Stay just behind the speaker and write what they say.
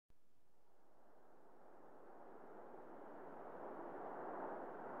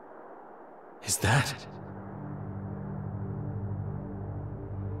Is that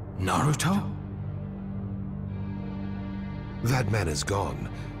Naruto? That man is gone.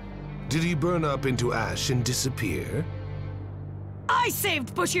 Did he burn up into ash and disappear? I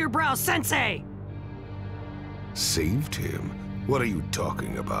saved Bushier Brow Sensei! Saved him? What are you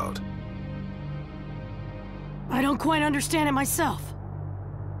talking about? I don't quite understand it myself.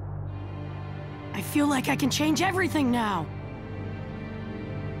 I feel like I can change everything now.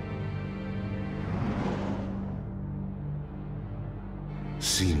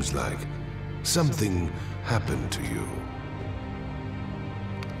 Seems like something happened to you.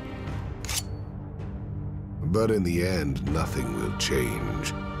 But in the end, nothing will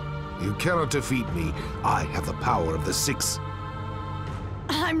change. You cannot defeat me. I have the power of the Six.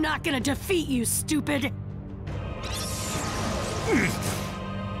 I'm not gonna defeat you, stupid!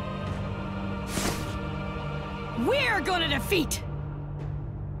 We're gonna defeat!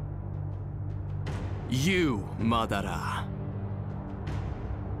 You, Madara.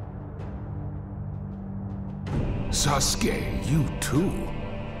 Sasuke, you too?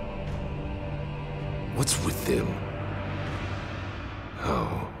 What's with them?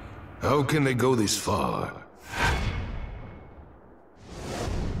 How can they go this far?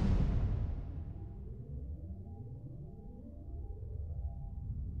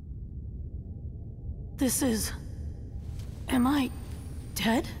 This is... Am I...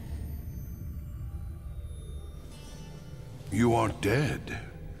 dead? You aren't dead.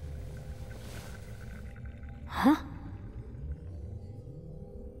 Huh?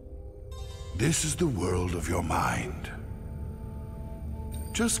 This is the world of your mind.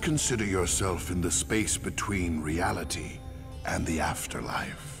 Just consider yourself in the space between reality and the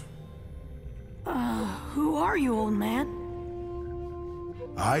afterlife. Who are you, old man?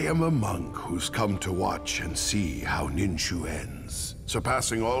 I am a monk who's come to watch and see how Ninshu ends,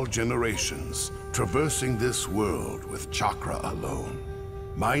 surpassing all generations, traversing this world with chakra alone.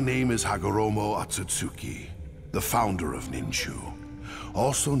 My name is Hagoromo Atsutsuki, the founder of Ninshu,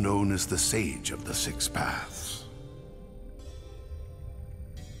 also known as the Sage of the Six Paths.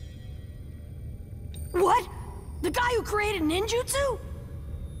 What? The guy who created ninjutsu?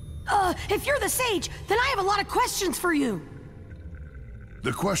 If you're the sage, then I have a lot of questions for you.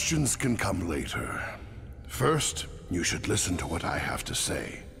 The questions can come later. First, you should listen to what I have to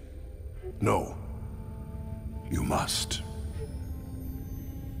say. No, you must.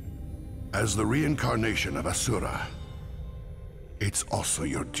 As the reincarnation of Asura, it's also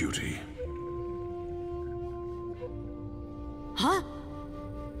your duty. Huh?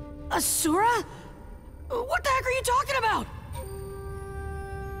 Asura? What the heck are you talking about?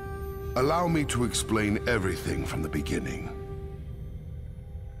 Allow me to explain everything from the beginning.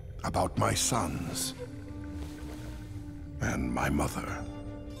 About my sons and my mother.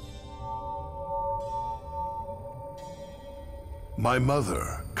 My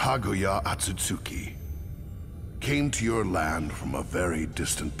mother, Kaguya Atsutsuki, came to your land from a very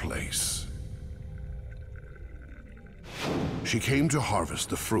distant place. She came to harvest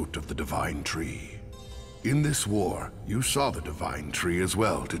the fruit of the divine tree. In this war, you saw the divine tree as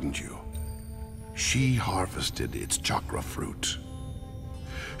well, didn't you? She harvested its chakra fruit.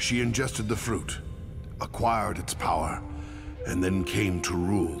 She ingested the fruit, acquired its power, and then came to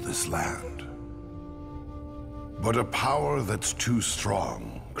rule this land. But a power that's too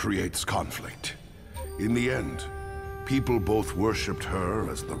strong creates conflict. In the end, people both worshipped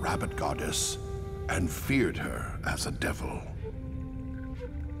her as the rabbit goddess and feared her as a devil.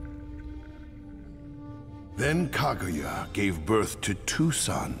 Then Kaguya gave birth to two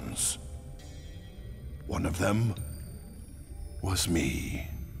sons. One of them was me.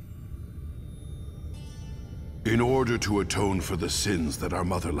 In order to atone for the sins that our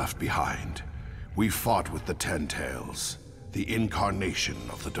mother left behind, we fought with the Ten Tails, the incarnation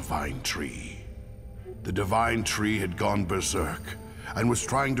of the Divine Tree. The Divine Tree had gone berserk and was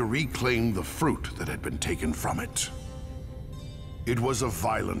trying to reclaim the fruit that had been taken from it. It was a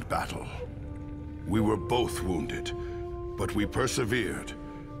violent battle. We were both wounded, but we persevered,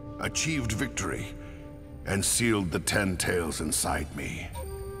 achieved victory, and sealed the Ten Tails inside me.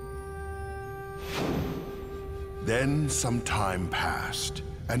 Then some time passed,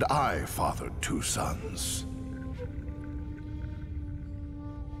 and I fathered two sons.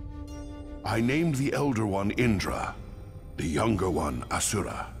 I named the elder one Indra, the younger one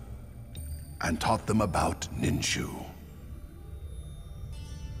Asura, and taught them about Ninshu.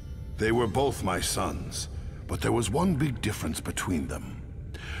 They were both my sons, but there was one big difference between them.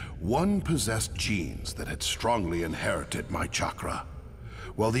 One possessed genes that had strongly inherited my chakra,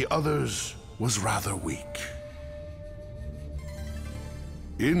 while the other's was rather weak.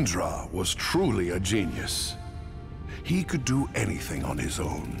 Indra was truly a genius. He could do anything on his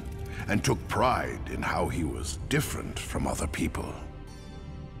own, and took pride in how he was different from other people.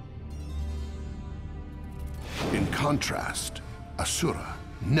 In contrast, Asura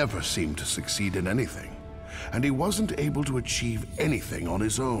never seemed to succeed in anything, and he wasn't able to achieve anything on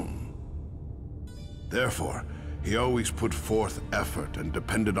his own. Therefore, he always put forth effort and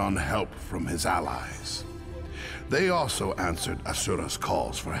depended on help from his allies. They also answered Asura's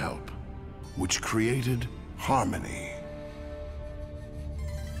calls for help, which created harmony.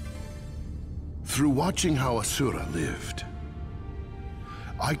 Through watching how Asura lived,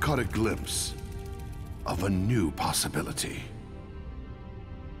 I caught a glimpse of a new possibility.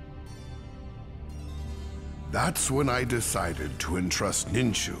 That's when I decided to entrust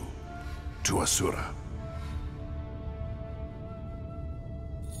Ninshu to Asura.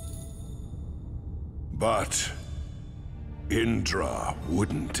 But Indra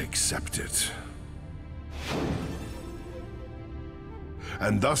wouldn't accept it.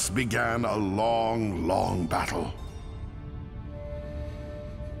 And thus began a long, long battle.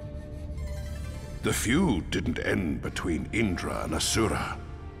 The feud didn't end between Indra and Asura.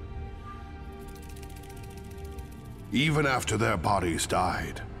 Even after their bodies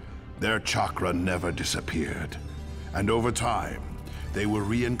died, their chakra never disappeared, and over time, they were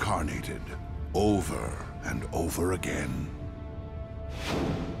reincarnated over and over again.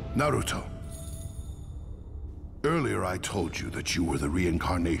 Naruto, earlier I told you that you were the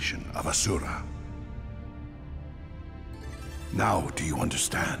reincarnation of Asura. Now do you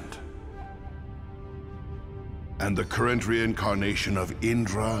understand? And the current reincarnation of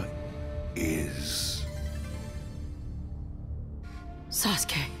Indra is...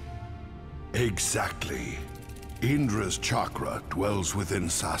 Sasuke. Exactly. Indra's chakra dwells within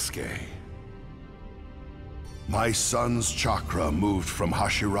Sasuke. My son's chakra moved from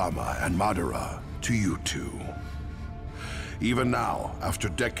Hashirama and Madara to you two. Even now, after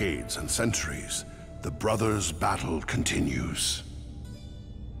decades and centuries, the brothers' battle continues.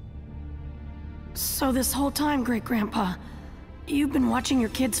 So this whole time, Great-Grandpa, you've been watching your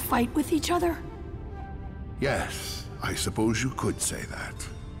kids fight with each other? Yes, I suppose you could say that.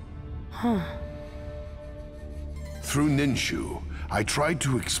 Huh. Through Ninshu, I tried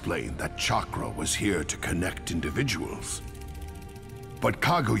to explain that chakra was here to connect individuals. But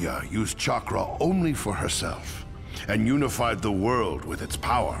Kaguya used chakra only for herself, and unified the world with its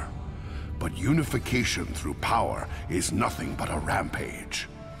power. But unification through power is nothing but a rampage.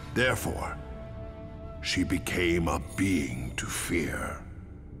 Therefore, she became a being to fear.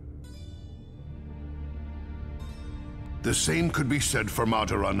 The same could be said for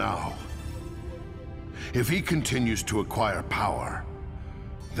Madara now. If he continues to acquire power,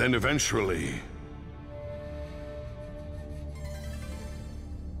 then eventually...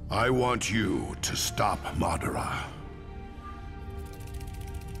 I want you to stop Madara.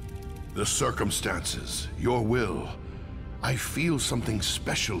 The circumstances, your will, I feel something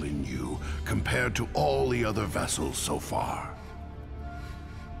special in you compared to all the other vessels so far.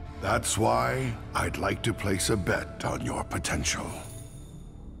 That's why I'd like to place a bet on your potential.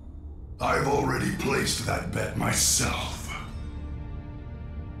 I've already placed that bet myself.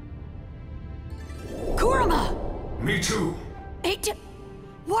 Kurama! Me too.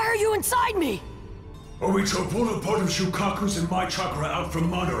 Why are you inside me? Obito pulled a part of Shukaku's and my chakra out from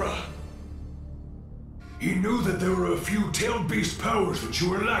Madara. He knew that there were a few tailed beast powers that you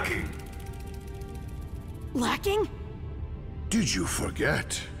were lacking. Lacking? Did you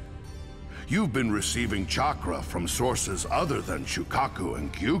forget? You've been receiving chakra from sources other than Shukaku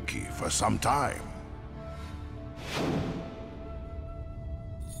and Gyuki for some time.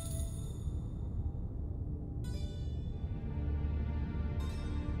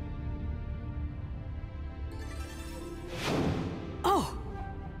 Oh.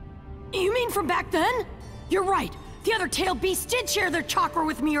 You mean from back then? You're right. The other tailed beasts did share their chakra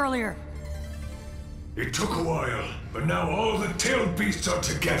with me earlier. It took a while, but now all the tailed beasts are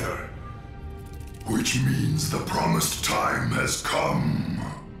together. Which means the promised time has come.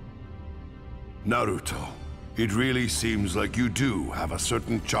 Naruto, it really seems like you do have a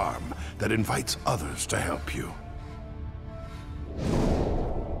certain charm that invites others to help you.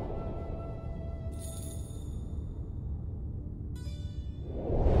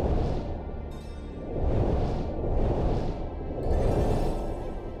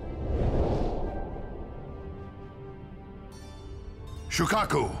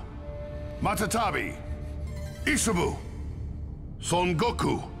 Shukaku, Matatabi, Isubu, Son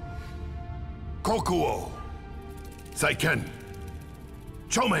Goku, Kokuo, Saiken,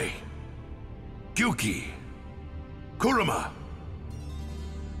 Chomei, Gyuki, Kurama,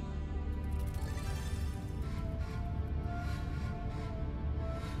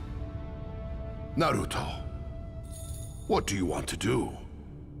 Naruto, what do you want to do?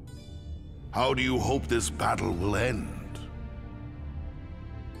 How do you hope this battle will end?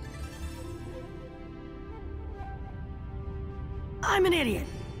 I'm an idiot.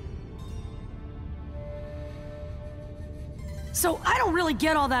 So I don't really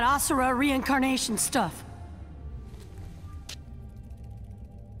get all that Asura reincarnation stuff.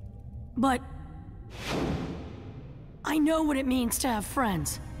 But I know what it means to have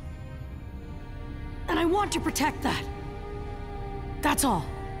friends. And I want to protect that. That's all.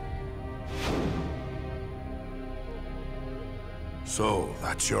 So,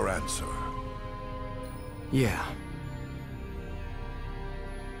 that's your answer. Yeah.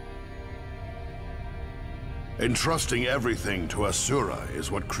 Entrusting everything to Asura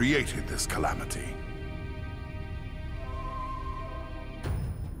is what created this calamity.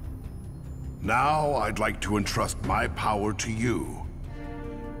 Now, I'd like to entrust my power to you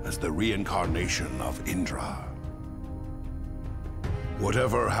as the reincarnation of Indra.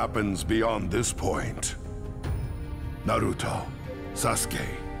 Whatever happens beyond this point, Naruto, Sasuke,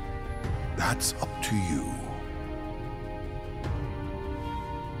 that's up to you.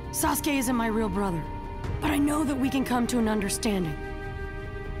 Sasuke isn't my real brother, but I know that we can come to an understanding.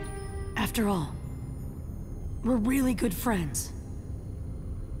 After all, we're really good friends.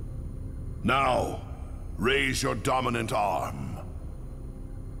 Now, raise your dominant arm.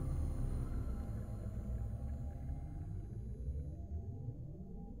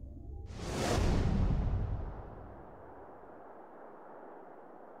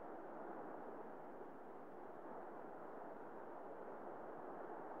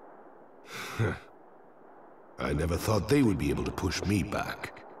 I never thought they would be able to push me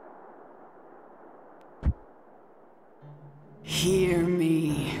back. Hear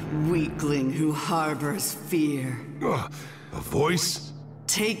me, weakling who harbors fear. A voice?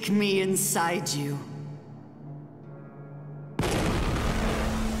 Take me inside you.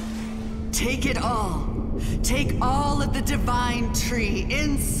 Take it all. Take all of the divine tree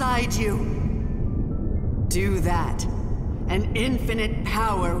inside you. Do that, and infinite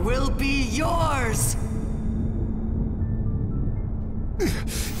power will be yours!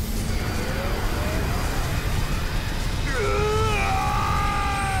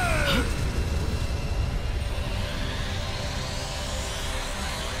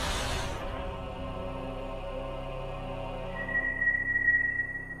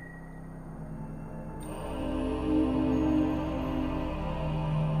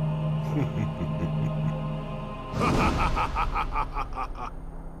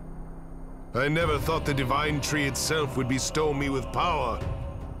 I never thought the divine tree itself would bestow me with power.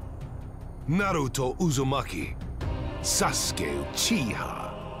 Naruto Uzumaki, Sasuke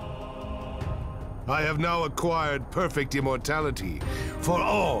Uchiha. I have now acquired perfect immortality for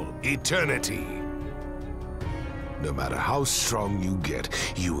all eternity. No matter how strong you get,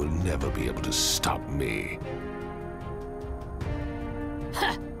 you will never be able to stop me.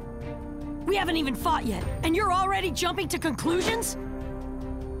 We haven't even fought yet, and you're already jumping to conclusions?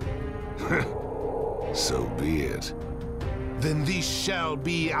 So be it. Then this shall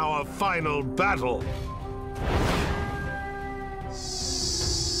be our final battle.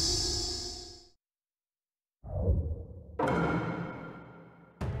 I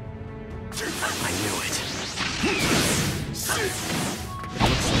knew it.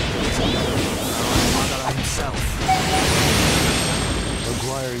 Madara himself.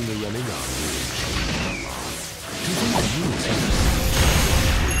 Acquiring the running army. Do they use it?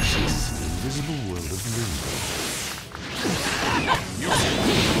 Exists in the invisible world of Limbo.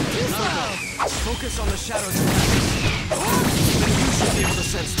 Naruto, focus on the shadows. Then you should be able to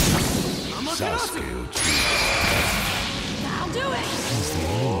sense them. Sasuke Uchiha I'll do it! is the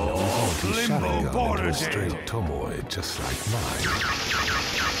only one who can Limbo Sharingan border into a straight tomoe just like mine.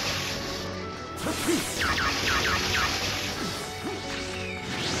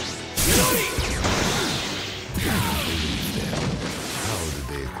 How did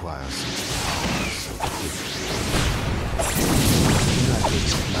they acquire such power so quickly? Not to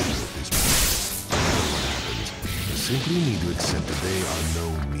accept matters at this point. What happens? You simply need to accept that they are no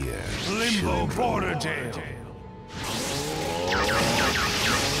mere Limbo children. border jail.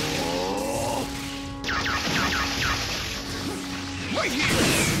 Right here!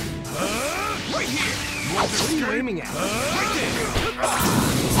 Right here! What are you aiming at? Right there!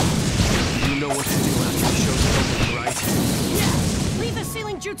 You know what to do after the show's over, right? Yeah! Leave the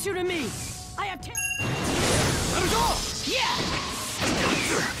sealing jutsu to me! I have Let it go! Yeah!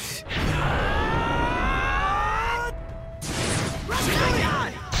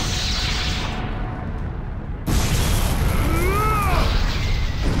 Rasengan!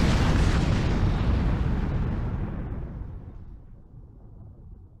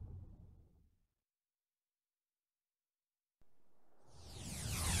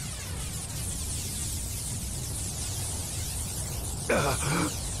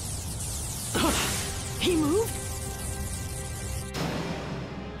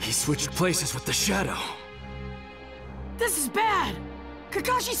 He switched places with the Shadow. This is bad!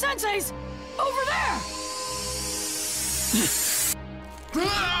 Kakashi-sensei's over there!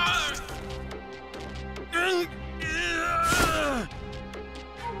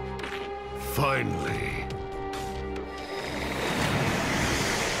 Finally.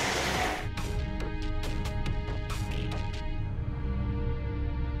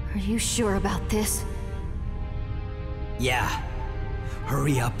 Are you sure about this? Yeah.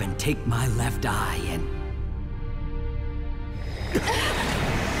 Hurry up and take my left eye and...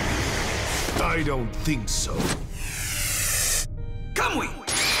 I don't think so. Come we!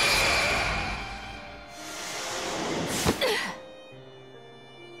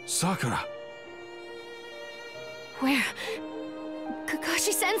 Sakura. Where?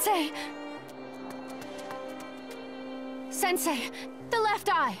 Kakashi-sensei! Sensei, the left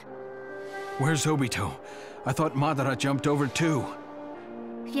eye! Where's Obito? I thought Madara jumped over too.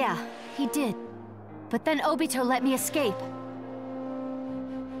 Yeah, he did. But then Obito let me escape.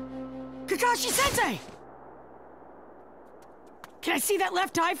 Kakashi-sensei! Can I see that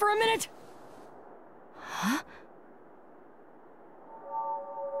left eye for a minute? Huh?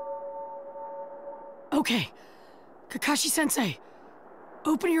 Okay. Kakashi-sensei,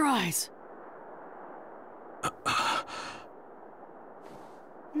 open your eyes.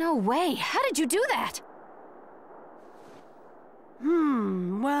 No way! How did you do that?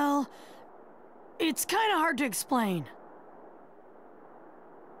 Well... it's kinda hard to explain.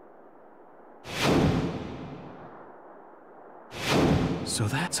 So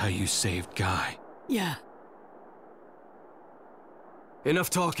that's how you saved Guy. Yeah. Enough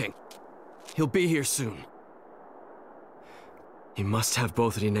talking. He'll be here soon. He must have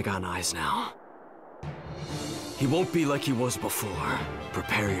both Rinnegan eyes now. He won't be like he was before.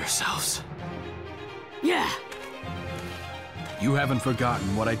 Prepare yourselves. Yeah! You haven't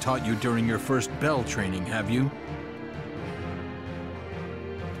forgotten what I taught you during your first bell training, have you?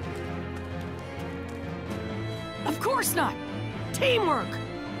 Of course not! Teamwork!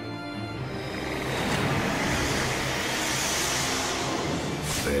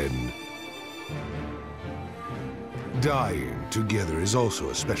 Then... dying together is also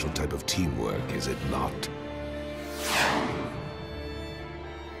a special type of teamwork, is it not?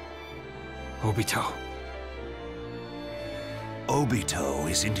 Obito. Obito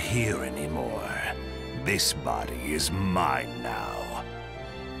isn't here anymore. This body is mine now.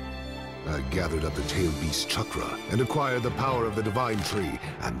 I gathered up the Tail Beast Chakra and acquired the power of the Divine Tree,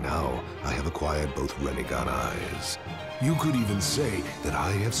 and now I have acquired both Rinnegan eyes. You could even say that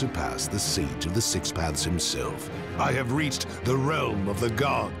I have surpassed the Sage of the Six Paths himself. I have reached the realm of the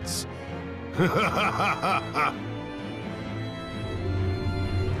gods.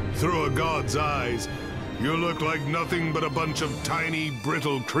 Through a god's eyes, you look like nothing but a bunch of tiny,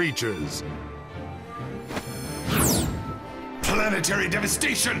 brittle creatures. Planetary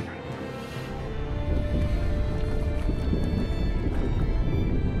devastation!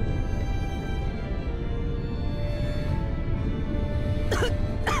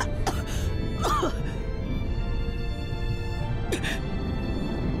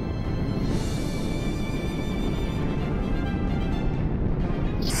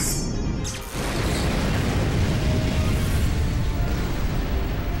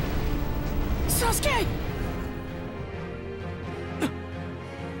 Sasuke!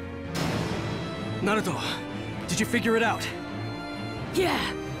 Naruto, did you figure it out? Yeah!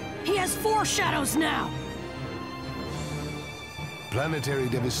 He has 4 shadows now! Planetary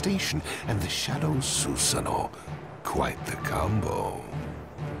devastation and the Shadow Susanoo. Quite the combo.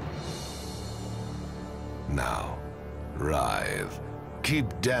 Now, writhe.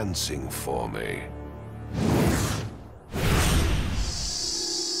 Keep dancing for me.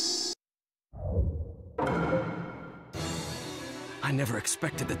 I never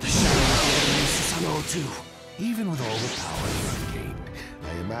expected that the Shadow would be able to use Susanoo too. Even with all the power you have gained,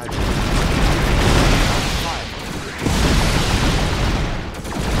 I imagine...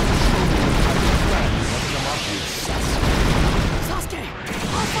 Sasuke!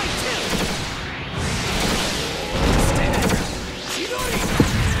 I'll fight too! Stay there! Chidori!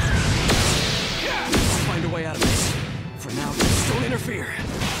 I'll find a way out of this. For now, just don't interfere.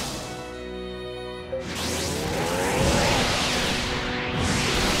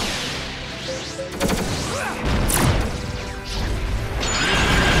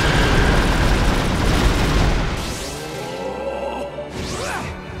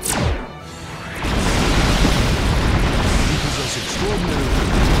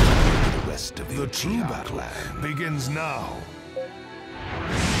 The true battle begins now.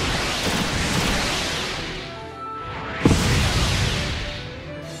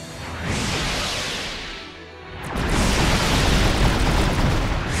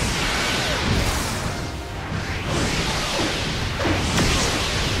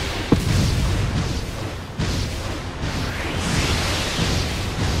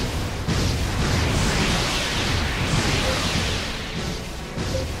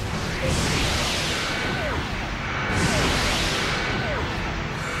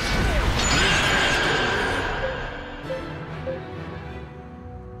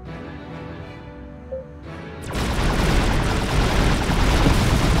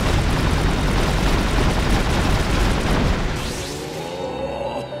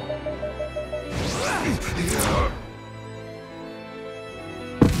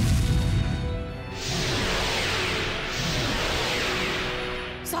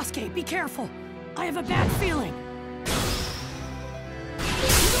 Sasuke, be careful. I have a bad feeling.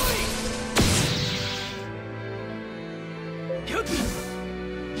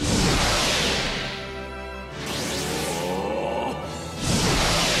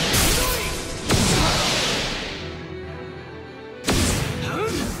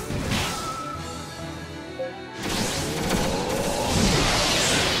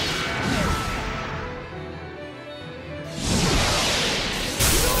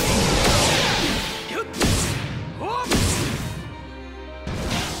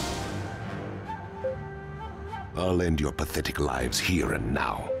 I'll end your pathetic lives here and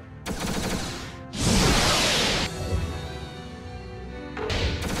now.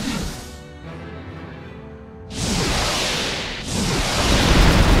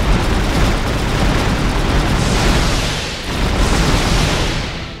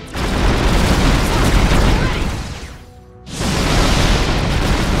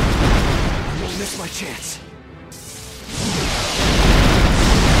 I won't miss my chance.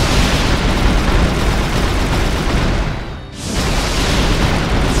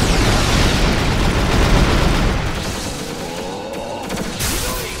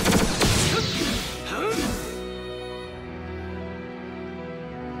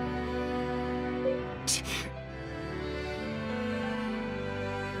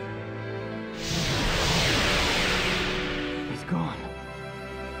 He's gone.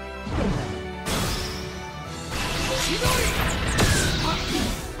 You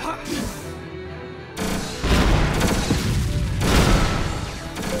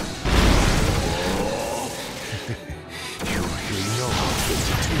really know how to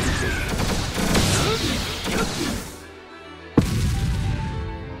entertain me.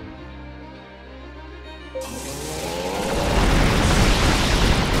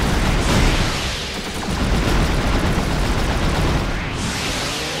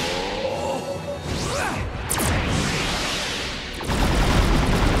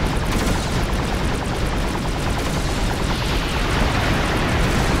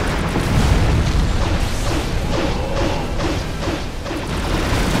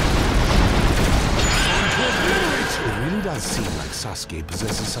 It really does seem like Sasuke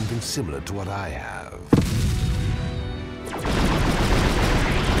possesses something similar to what I have.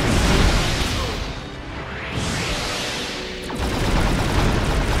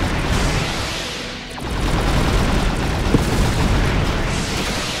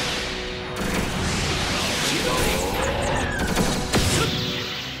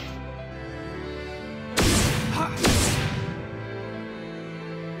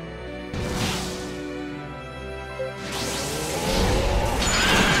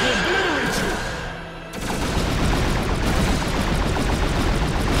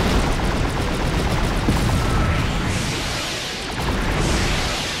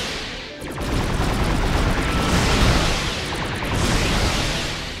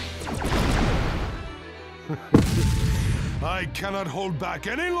 I cannot hold back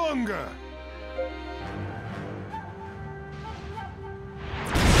any longer!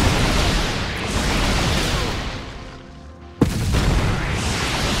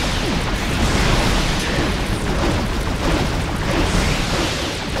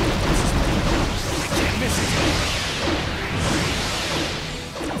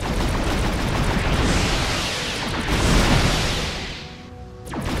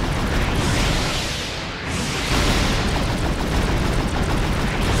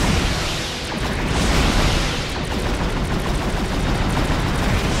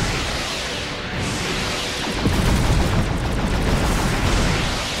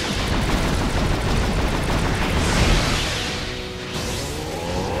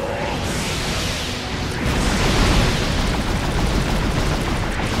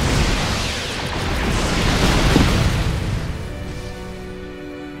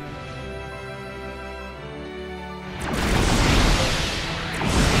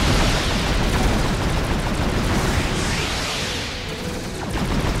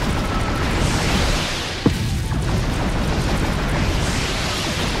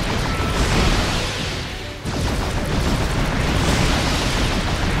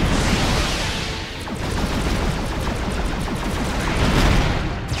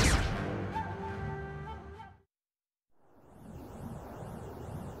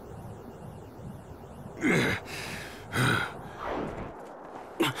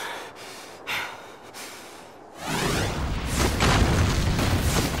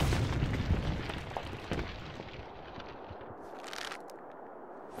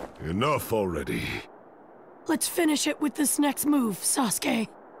 Enough already. Let's finish it with this next move, Sasuke.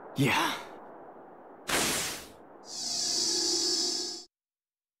 Yeah.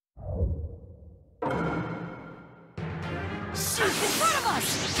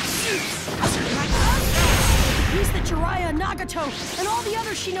 Nagato and all the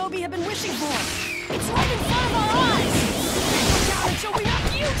other shinobi have been wishing for. It's right in front of our eyes! Look out until we knock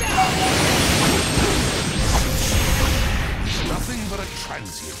you down! Nothing but a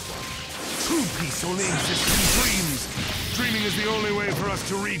transient one. True peace only exists in dreams. Dreaming is the only way for us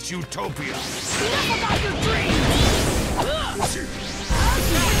to reach utopia. Enough about your dreams! If you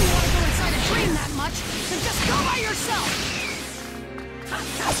really want to go inside a dream that much, then just go by yourself!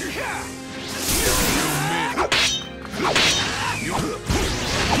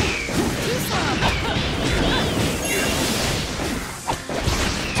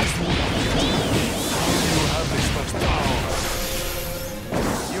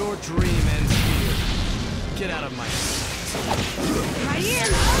 Your dream ends here. Get out of my sight. Right here!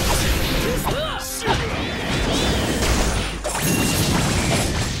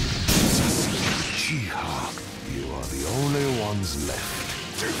 Chiha, you are the only ones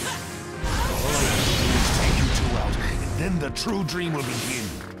left. All I have to do is take you two out, and then the true dream will begin.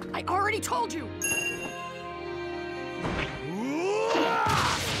 I already told you!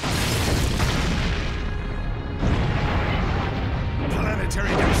 Planetary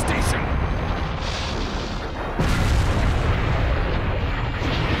devastation!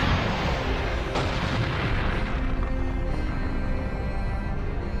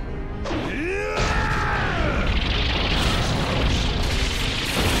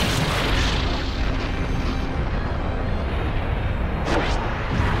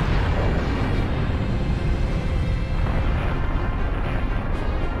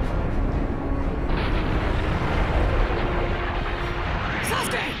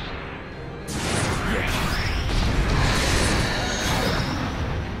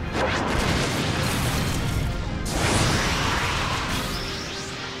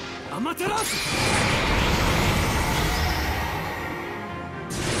 Amaterasu!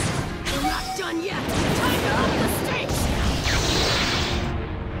 We're not done yet! Time to up the stakes!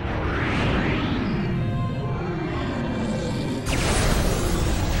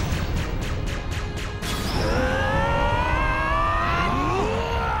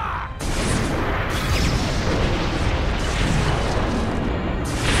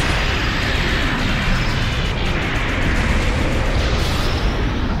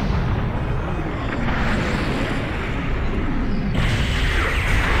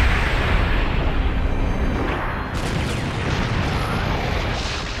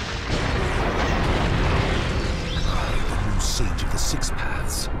 Sage of the Six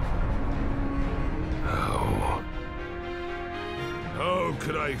Paths. How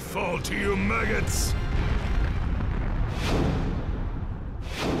could I fall to you maggots?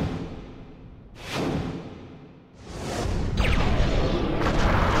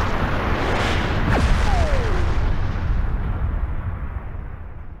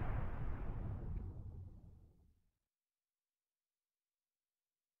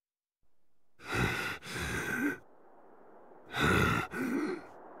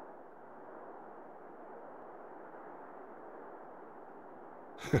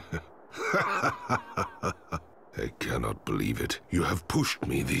 I cannot believe it. You have pushed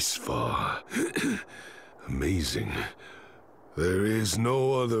me this far. Amazing. There is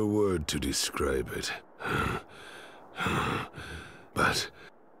no other word to describe it. But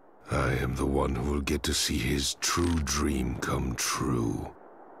I am the one who will get to see his true dream come true.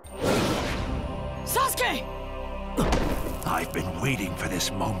 Sasuke! I've been waiting for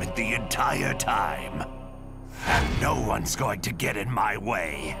this moment the entire time. And no one's going to get in my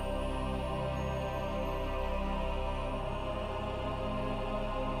way.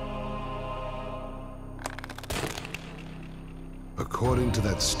 According to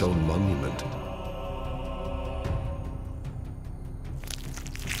that stone monument,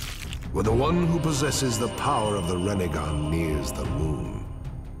 when the one who possesses the power of the Renegon nears the moon,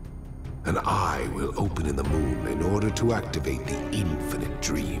 an eye will open in the moon in order to activate the infinite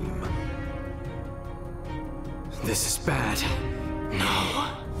dream. This is bad. No.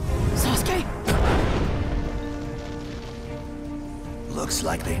 Sasuke! Looks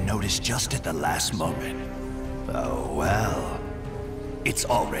like they noticed just at the last moment. Oh well. It's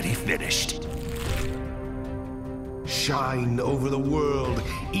already finished. Shine over the world,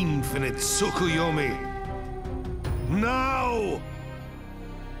 infinite Tsukuyomi. Now!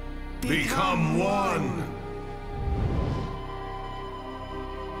 Become one!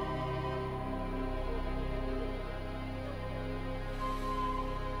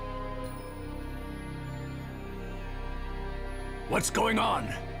 What's going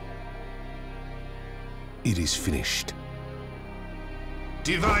on? It is finished.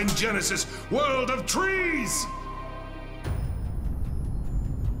 Divine Genesis, world of trees!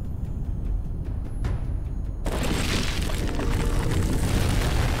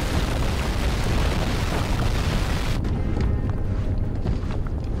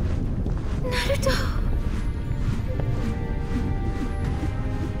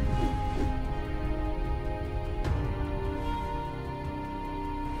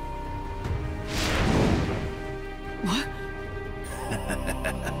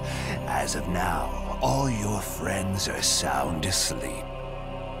 As of now, all your friends are sound asleep.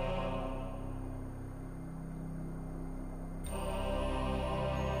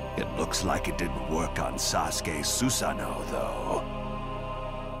 It looks like it didn't work on Sasuke Susanoo, though.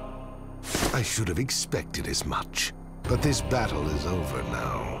 I should have expected as much. But this battle is over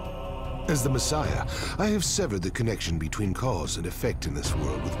now. As the Messiah, I have severed the connection between cause and effect in this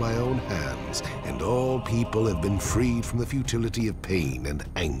world with my own hands, and all people have been freed from the futility of pain and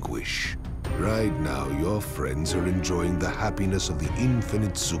anguish. Right now, your friends are enjoying the happiness of the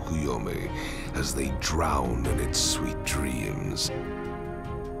infinite Tsukuyomi as they drown in its sweet dreams.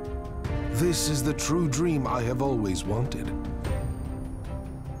 This is the true dream I have always wanted.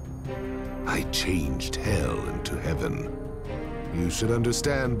 I changed hell into heaven. You should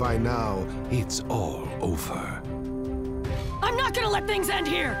understand by now, it's all over. I'm not gonna let things end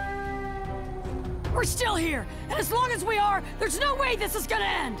here! We're still here, and as long as we are, there's no way this is gonna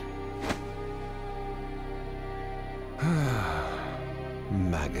end!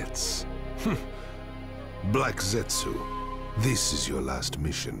 Maggots. Black Zetsu, this is your last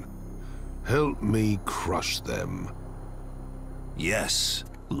mission. Help me crush them. Yes,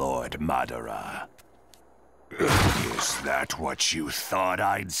 Lord Madara. Is that what you thought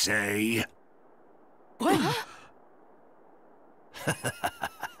I'd say? What?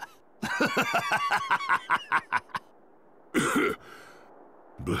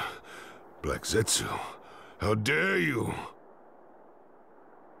 Black Zetsu, how dare you?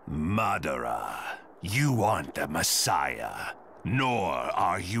 Madara, you aren't the Messiah, nor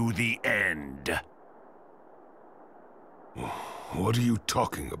are you the end. What are you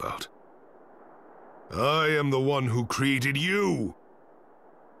talking about? I am the one who created you.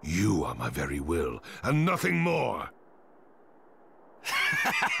 You are my very will, and nothing more.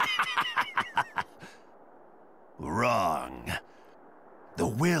 Wrong. The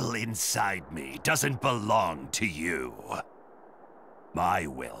will inside me doesn't belong to you. My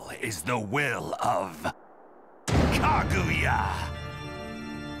will is the will of Kaguya.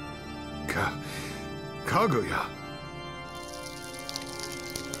 Kaguya?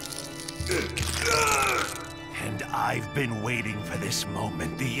 And I've been waiting for this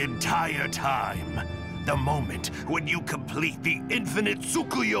moment the entire time. The moment when you complete the infinite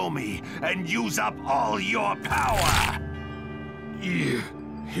Tsukuyomi and use up all your power! You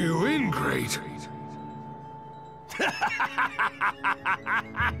ingrate!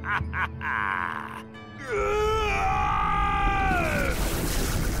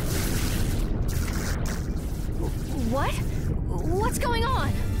 What? What's going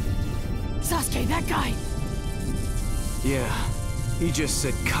on? Sasuke, that guy! Yeah, he just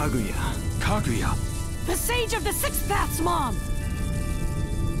said Kaguya. Kaguya? The Sage of the Sixth Path's mom!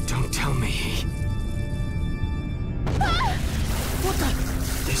 Don't tell me. Ah! What the?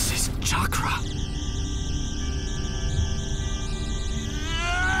 This is chakra.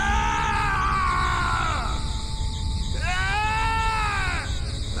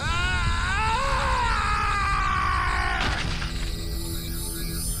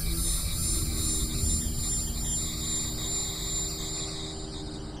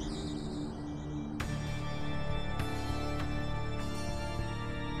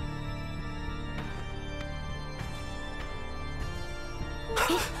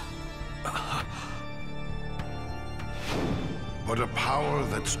 But a power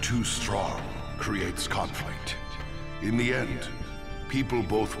that's too strong creates conflict. In the end, people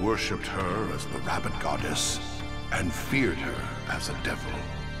both worshipped her as the rabbit goddess and feared her as a devil.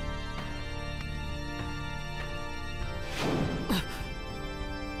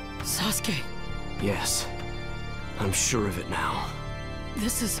 Sasuke. Yes, I'm sure of it now.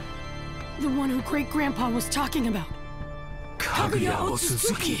 This is the one who Great-Grandpa was talking about. Kaguya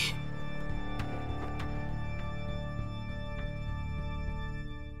Otsutsuki.